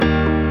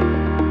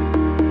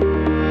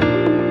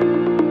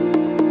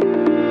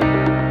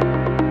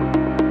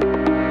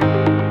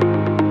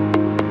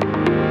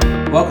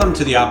Welcome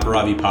to the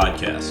Operavi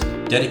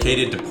podcast,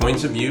 dedicated to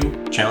points of view,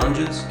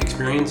 challenges,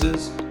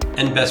 experiences,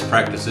 and best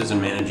practices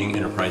in managing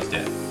enterprise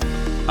data.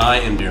 I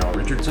am Daryl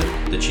Richardson,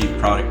 the Chief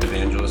Product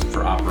Evangelist for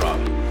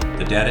Operavi,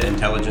 the data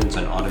intelligence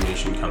and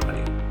automation company.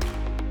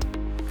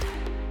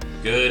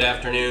 Good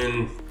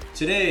afternoon.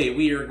 Today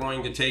we are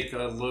going to take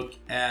a look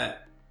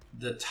at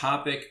the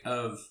topic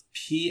of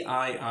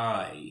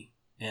PII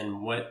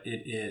and what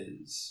it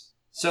is.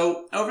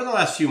 So over the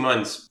last few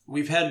months,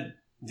 we've had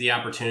the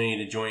opportunity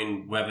to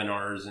join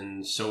webinars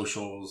and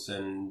socials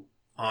and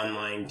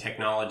online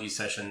technology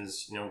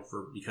sessions,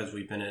 because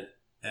we've been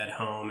at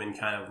home and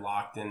kind of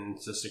locked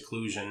into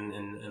seclusion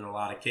in a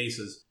lot of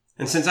cases.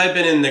 And since I've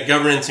been in the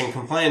governance and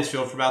compliance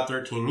field for about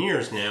 13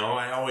 years now,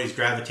 I always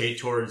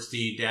gravitate towards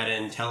the data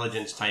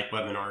intelligence type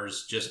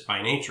webinars just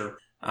by nature.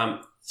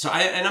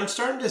 I'm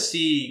starting to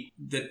see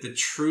that the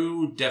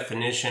true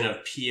definition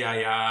of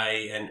PII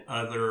and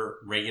other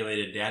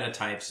regulated data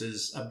types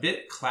is a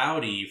bit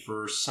cloudy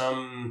for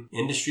some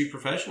industry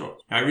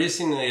professionals. I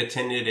recently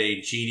attended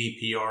a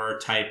GDPR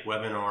type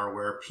webinar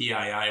where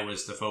PII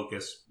was the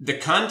focus. The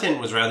content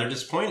was rather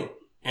disappointing,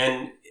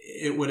 and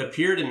it would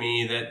appear to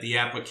me that the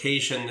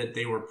application that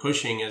they were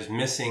pushing is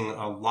missing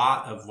a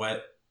lot of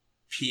what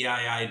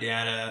PII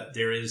data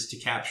there is to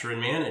capture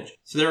and manage.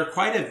 So there are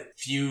quite a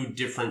few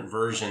different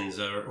versions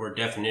or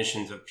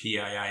definitions of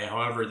PII.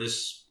 However,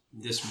 this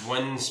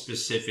one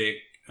specific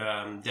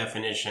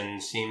definition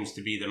seems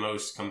to be the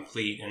most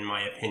complete, in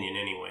my opinion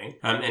anyway.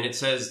 And it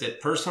says that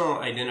personal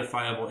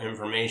identifiable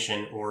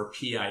information, or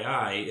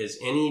PII, is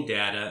any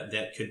data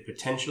that could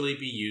potentially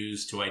be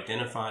used to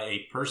identify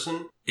a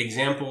person.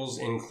 Examples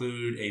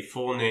include a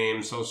full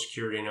name, social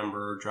security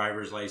number,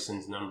 driver's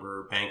license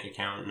number, bank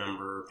account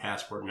number,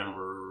 passport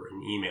number,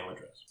 and email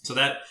address. So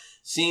that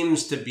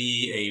seems to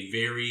be a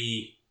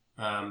very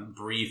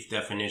brief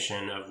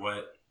definition of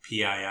what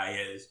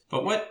PII is.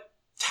 But what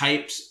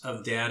types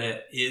of data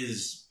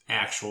is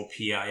actual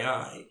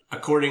PII?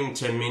 According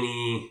to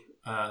many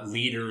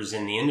leaders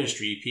in the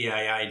industry,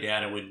 PII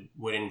data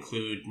would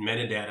include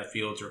metadata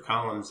fields or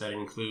columns that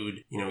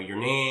include, your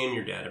name,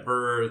 your date of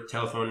birth,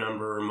 telephone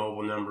number,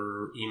 mobile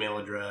number, email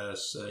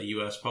address,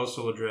 U.S.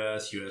 postal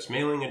address, U.S.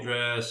 mailing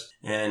address,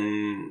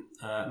 and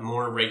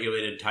more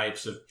regulated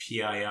types of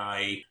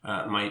PII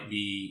might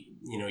be,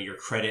 your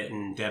credit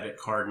and debit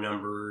card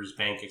numbers,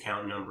 bank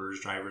account numbers,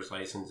 driver's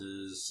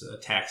licenses,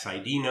 tax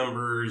ID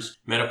numbers,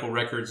 medical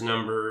records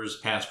numbers,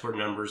 passport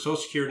numbers,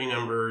 social security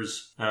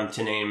numbers,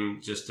 to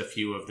name just a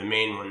few of the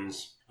main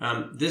ones.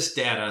 This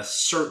data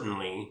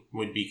certainly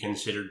would be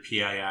considered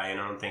PII, and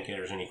I don't think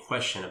there's any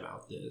question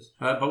about this.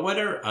 But what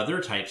are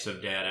other types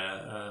of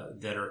data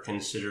that are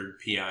considered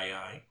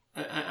PII?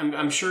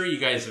 I'm sure you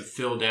guys have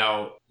filled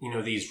out,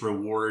 these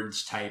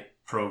rewards type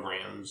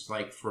programs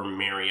like for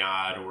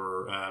Marriott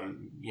or,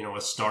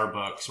 a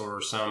Starbucks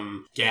or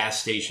some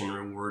gas station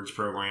rewards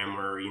program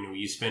where,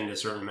 you spend a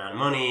certain amount of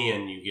money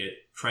and you get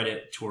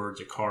credit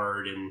towards a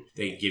card and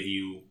they give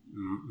you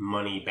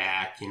money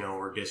back,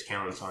 or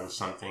discounts on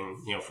something,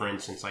 for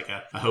instance, like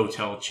a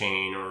hotel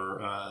chain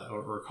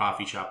or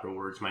coffee shop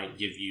rewards might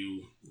give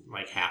you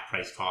like half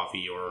price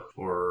coffee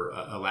or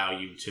allow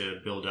you to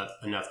build up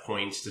enough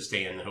points to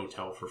stay in the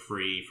hotel for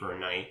free for a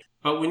night.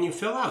 But when you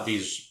fill out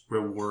these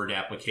reward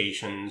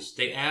applications,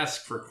 they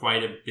ask for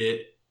quite a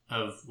bit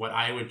of what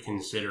I would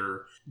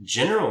consider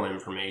general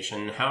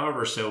information.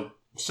 However, so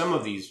some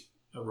of these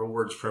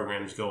rewards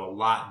programs go a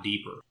lot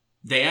deeper.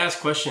 They ask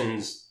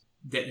questions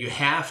that you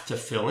have to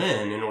fill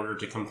in order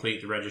to complete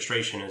the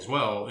registration as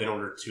well, in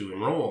order to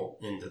enroll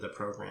into the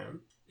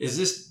program. Is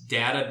this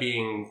data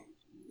being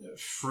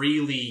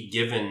freely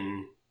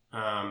given,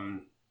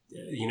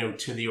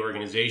 to the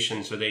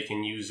organization so they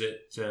can use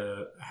it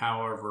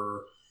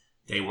however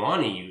they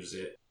want to use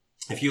it?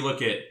 If you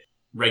look at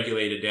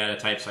regulated data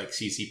types like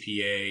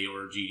CCPA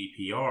or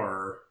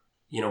GDPR,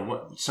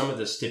 what some of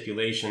the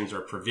stipulations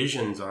or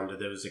provisions onto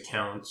those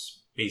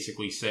accounts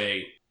basically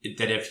say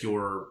that if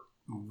you're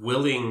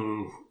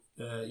willing,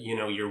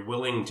 you're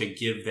willing to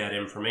give that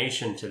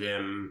information to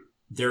them,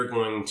 they're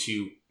going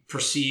to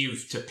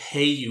perceive to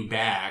pay you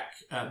back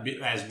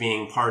as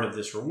being part of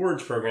this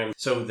rewards program.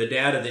 So the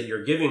data that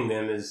you're giving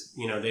them is,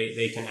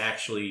 they can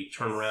actually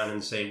turn around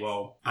and say,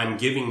 well, I'm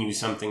giving you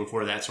something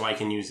for that so I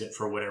can use it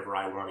for whatever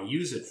I want to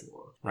use it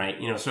for, right?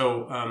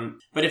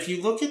 But if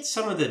you look at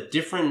some of the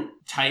different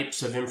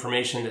types of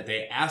information that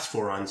they ask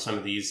for on some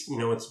of these,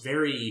 it's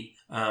very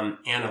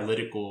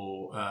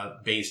analytical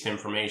based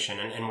information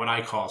and what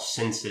I call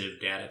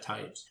sensitive data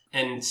types.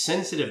 And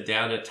sensitive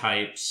data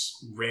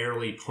types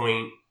rarely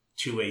point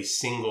to a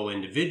single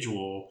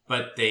individual,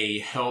 but they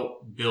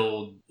help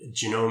build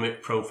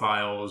genomic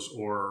profiles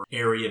or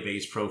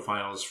area-based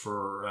profiles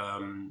for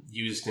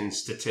used in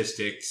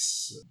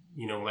statistics,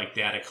 like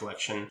data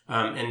collection.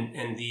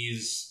 And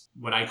these,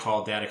 what I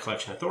call data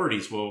collection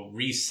authorities, will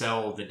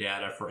resell the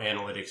data for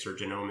analytics or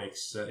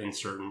genomics in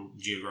certain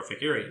geographic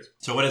areas.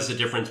 So what is the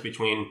difference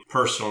between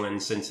personal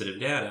and sensitive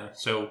data?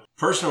 So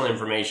personal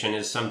information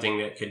is something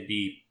that could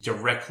be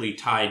directly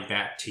tied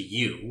back to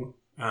you.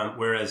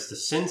 Whereas the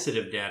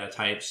sensitive data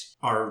types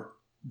are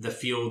the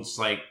fields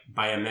like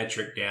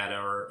biometric data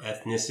or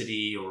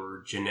ethnicity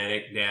or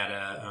genetic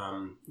data,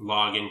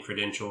 login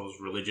credentials,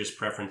 religious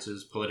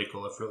preferences,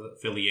 political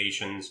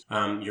affiliations,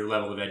 your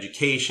level of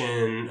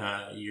education,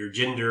 your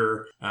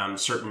gender,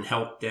 certain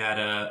health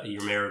data,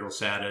 your marital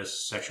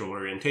status, sexual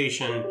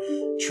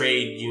orientation,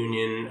 trade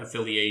union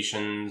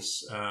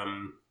affiliations,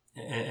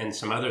 and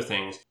some other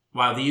things.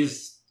 While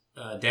these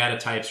data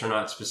types are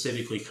not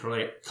specifically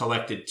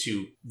collected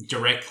to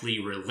directly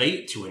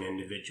relate to an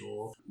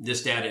individual,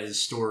 this data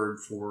is stored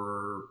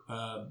for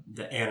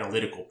the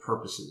analytical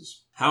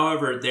purposes.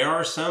 However, there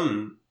are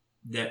some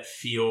that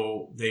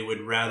feel they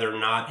would rather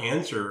not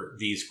answer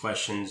these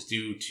questions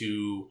due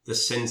to the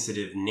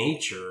sensitive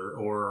nature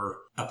or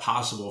a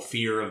possible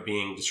fear of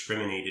being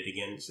discriminated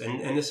against.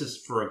 And this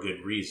is for a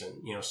good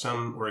reason.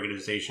 Some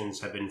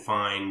organizations have been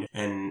fined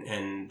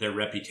and their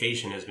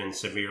reputation has been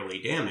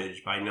severely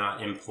damaged by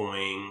not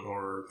employing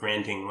or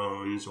granting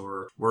loans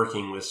or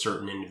working with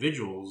certain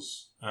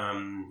individuals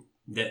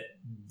that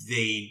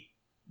they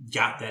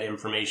got that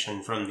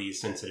information from these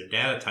sensitive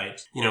data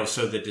types.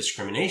 So the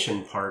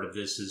discrimination part of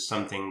this is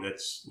something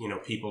that's,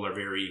 people are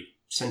very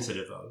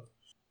sensitive of.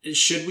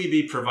 Should we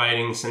be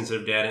providing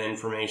sensitive data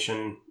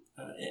information?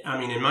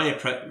 In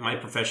my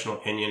professional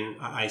opinion,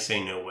 I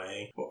say no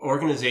way.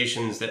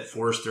 Organizations that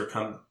force their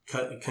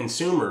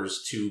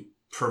consumers to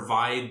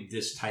provide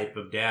this type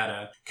of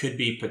data could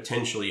be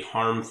potentially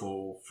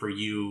harmful for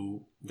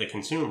you, the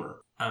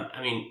consumer.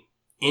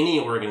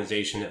 Any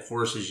organization that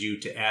forces you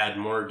to add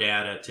more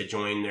data to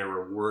join their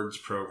rewards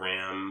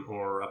program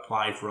or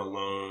apply for a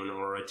loan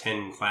or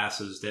attend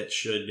classes that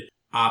should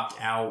opt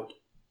out,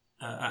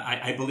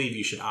 I believe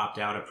you should opt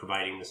out of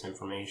providing this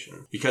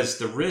information because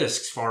the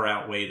risks far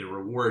outweigh the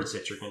rewards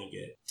that you're going to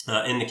get.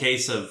 In the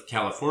case of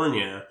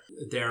California,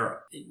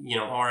 there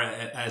are,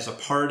 as a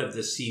part of the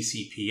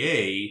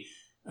CCPA,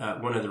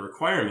 one of the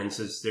requirements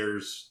is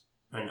there's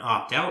an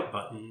opt-out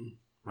button.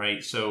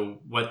 Right. So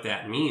what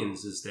that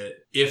means is that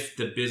if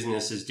the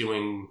business is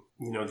doing,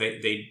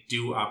 they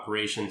do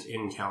operations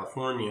in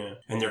California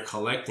and they're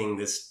collecting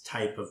this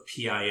type of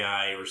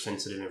PII or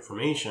sensitive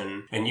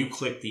information and you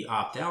click the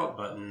opt out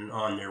button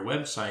on their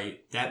website,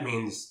 that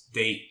means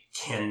they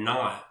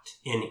cannot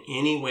in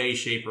any way,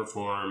 shape or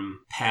form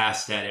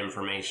pass that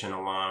information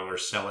along or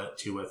sell it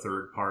to a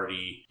third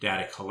party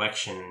data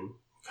collection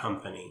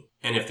company.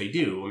 And if they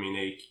do,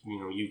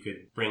 you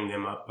could bring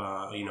them up,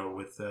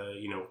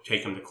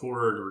 take them to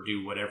court or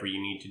do whatever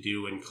you need to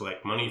do and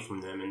collect money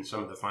from them. And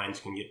some of the fines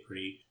can get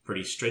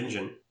pretty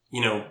stringent,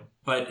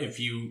 but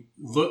if you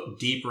look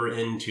deeper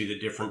into the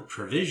different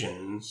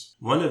provisions,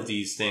 one of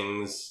these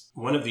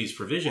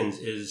provisions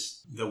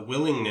is the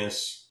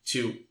willingness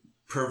to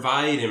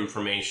provide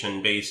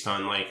information based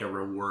on like a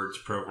rewards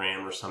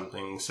program or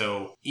something.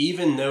 So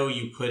even though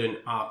you put an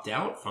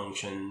opt-out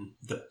function,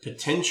 the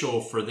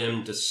potential for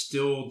them to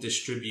still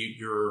distribute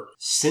your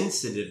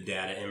sensitive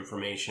data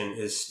information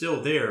is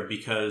still there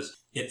because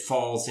it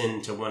falls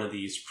into one of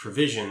these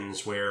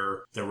provisions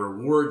where the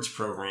rewards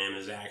program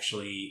is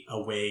actually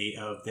a way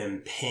of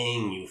them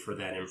paying you for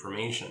that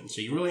information. So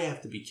you really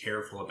have to be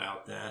careful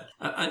about that.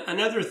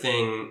 Another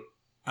thing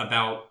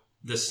about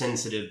the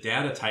sensitive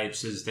data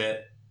types is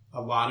that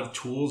a lot of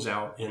tools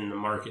out in the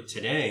market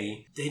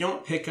today, they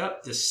don't pick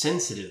up the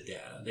sensitive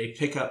data. They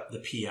pick up the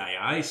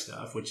PII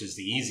stuff, which is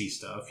the easy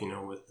stuff,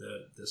 with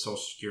the social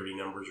security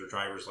numbers or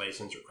driver's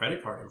license or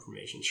credit card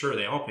information. Sure,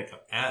 they all pick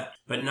up that,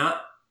 but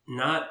not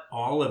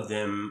all of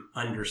them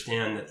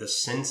understand that the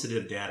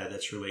sensitive data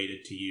that's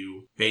related to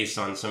you based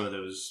on some of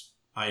those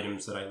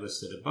items that I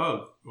listed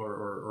above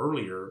or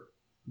earlier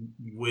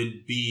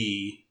would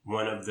be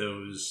one of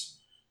those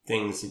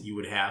things that you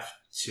would have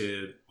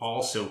to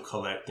also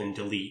collect and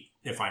delete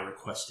if I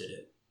requested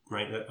it,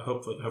 right?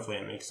 Hopefully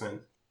that makes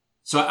sense.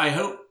 So I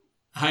hope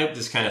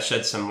this kind of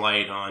sheds some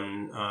light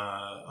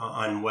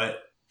on what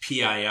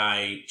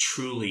PII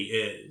truly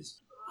is.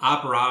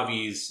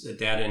 Operavi's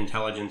data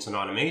intelligence and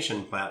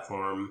automation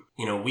platform,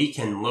 we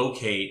can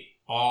locate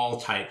all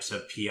types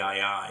of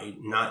PII,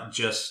 not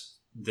just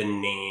the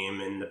name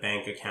and the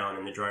bank account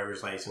and the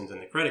driver's license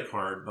and the credit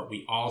card, but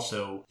we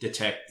also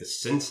detect the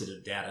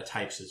sensitive data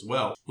types as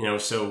well.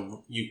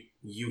 So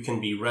you can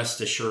be rest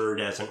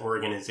assured as an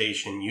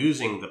organization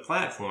using the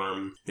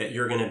platform that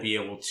you're going to be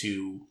able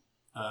to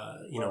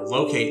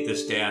locate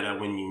this data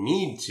when you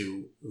need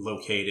to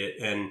locate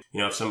it. And,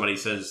 if somebody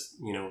says,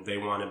 they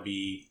want to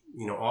be,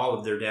 all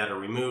of their data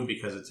removed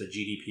because it's a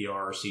GDPR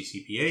or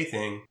CCPA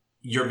thing,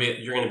 you're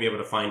going to be able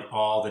to find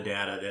all the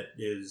data that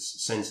is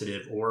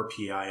sensitive or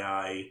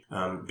PII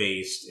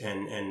based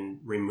and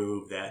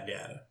remove that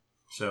data.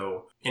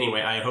 So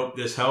anyway, I hope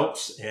this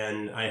helps,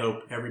 and I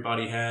hope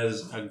everybody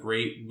has a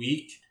great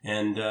week,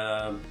 and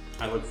I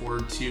look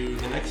forward to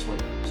the next one.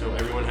 So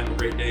everyone have a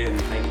great day, and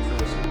thank you for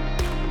listening.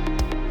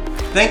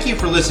 Thank you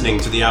for listening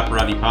to the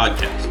Operavi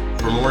podcast.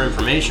 For more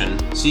information,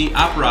 see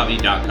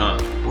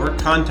operavi.com or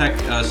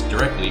contact us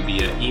directly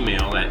via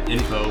email at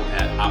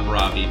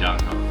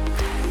info@operavi.com.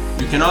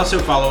 You can also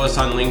follow us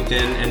on LinkedIn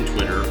and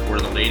Twitter for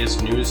the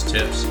latest news,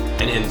 tips,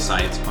 and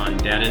insights on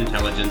data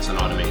intelligence and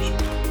automation.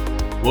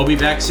 We'll be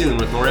back soon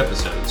with more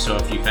episodes, so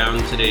if you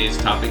found today's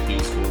topic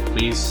useful,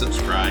 please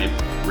subscribe,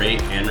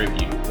 rate, and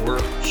review, or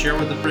share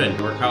with a friend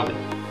or colleague.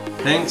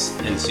 Thanks,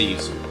 and see you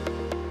soon.